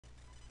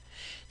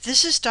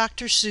This is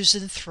Dr.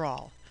 Susan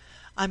Thrall.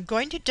 I'm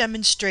going to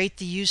demonstrate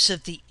the use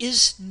of the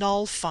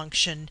IsNull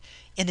function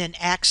in an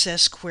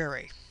Access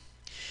query.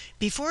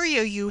 Before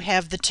you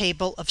have the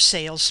table of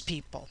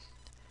salespeople.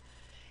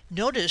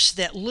 Notice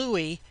that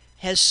Louis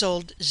has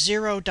sold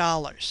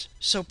 $0,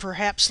 so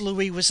perhaps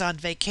Louis was on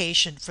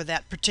vacation for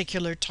that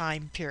particular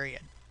time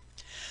period.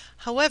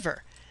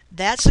 However,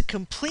 that's a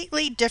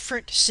completely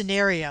different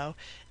scenario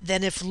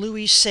than if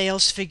Louis'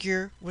 sales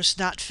figure was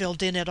not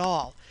filled in at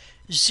all.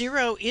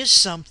 0 is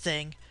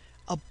something,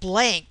 a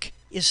blank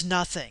is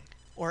nothing,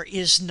 or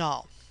is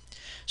null.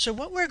 So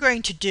what we're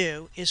going to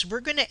do is we're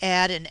going to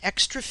add an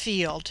extra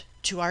field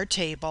to our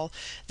table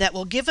that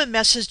will give a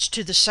message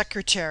to the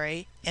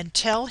secretary and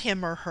tell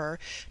him or her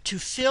to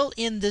fill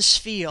in this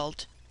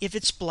field if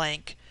it's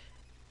blank,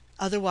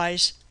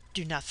 otherwise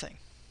do nothing.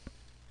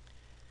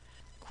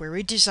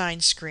 Query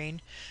design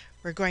screen.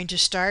 We're going to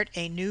start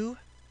a new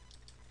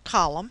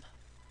column.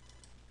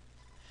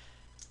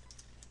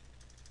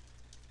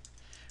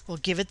 We'll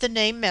give it the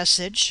name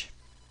message,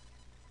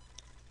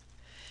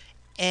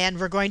 and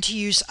we're going to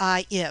use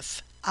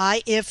IF.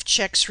 IF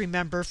checks,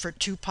 remember, for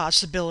two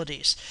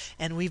possibilities,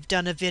 and we've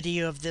done a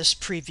video of this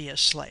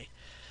previously.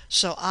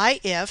 So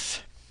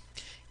IF,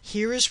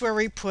 here is where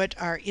we put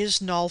our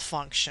IsNull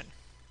function.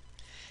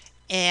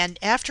 And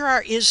after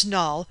our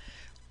IsNull,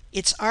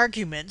 its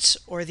arguments,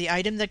 or the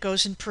item that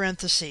goes in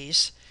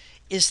parentheses,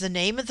 is the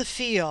name of the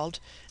field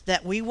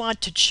that we want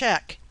to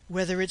check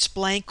whether it's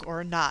blank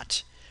or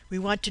not. We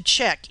want to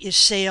check, is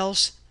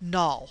sales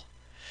null?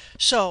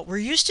 So we're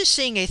used to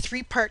seeing a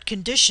three-part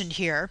condition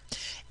here,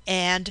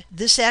 and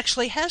this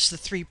actually has the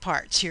three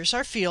parts. Here's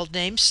our field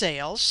name,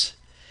 sales.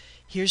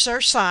 Here's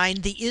our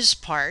sign, the is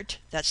part,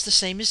 that's the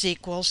same as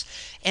equals,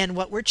 and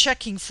what we're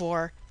checking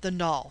for, the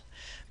null.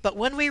 But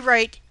when we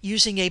write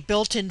using a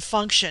built-in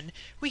function,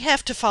 we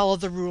have to follow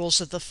the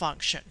rules of the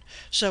function.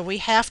 So we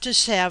have to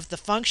have the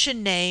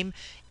function name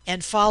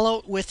and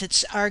follow with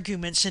its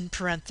arguments in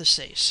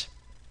parentheses.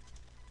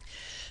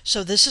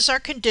 So this is our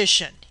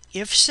condition.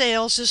 If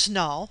sales is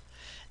null,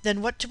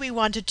 then what do we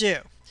want to do?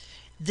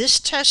 This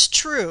tests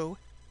true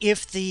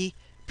if the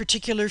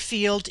particular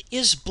field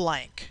is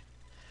blank.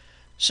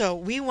 So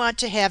we want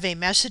to have a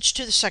message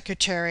to the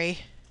secretary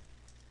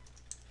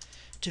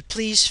to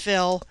please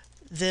fill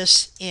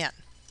this in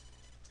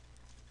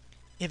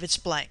if it's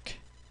blank.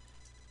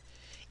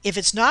 If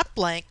it's not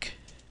blank,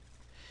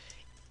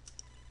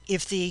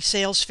 if the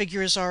sales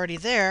figure is already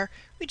there,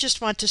 we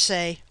just want to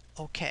say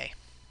OK.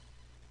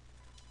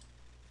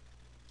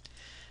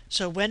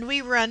 So when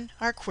we run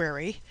our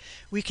query,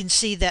 we can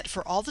see that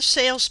for all the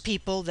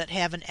salespeople that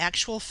have an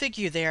actual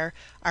figure there,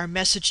 our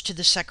message to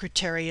the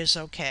secretary is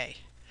OK.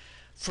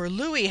 For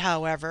Louis,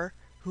 however,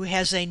 who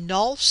has a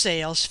null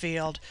sales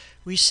field,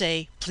 we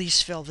say,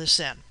 please fill this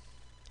in.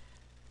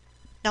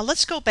 Now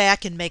let's go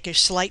back and make a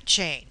slight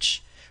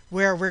change,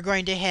 where we're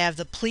going to have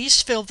the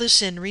please fill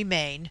this in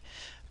remain,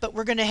 but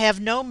we're going to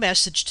have no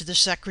message to the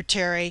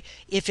secretary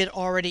if it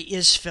already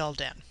is filled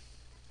in.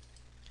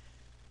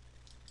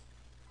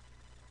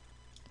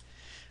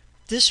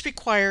 This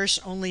requires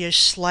only a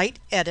slight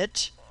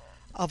edit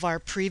of our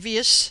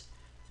previous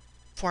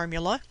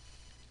formula.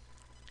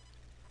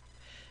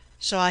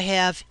 So I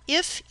have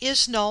if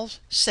IsNull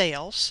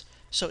sales,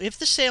 so if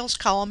the sales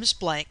column is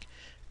blank,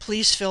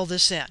 please fill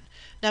this in.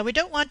 Now we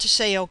don't want to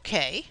say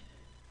OK,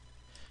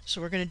 so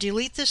we're going to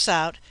delete this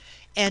out,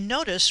 and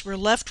notice we're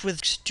left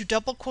with two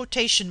double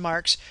quotation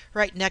marks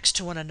right next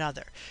to one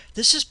another.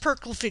 This is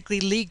perfectly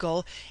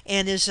legal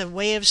and is a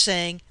way of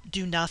saying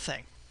do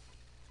nothing.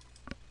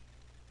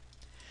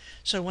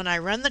 So when I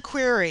run the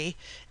query,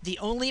 the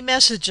only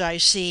message I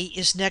see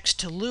is next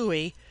to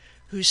Louis,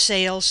 whose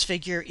sales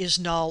figure is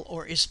null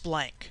or is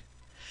blank.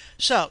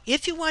 So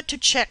if you want to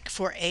check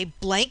for a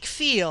blank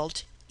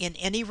field in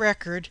any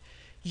record,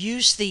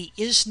 use the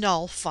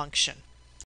IsNull function.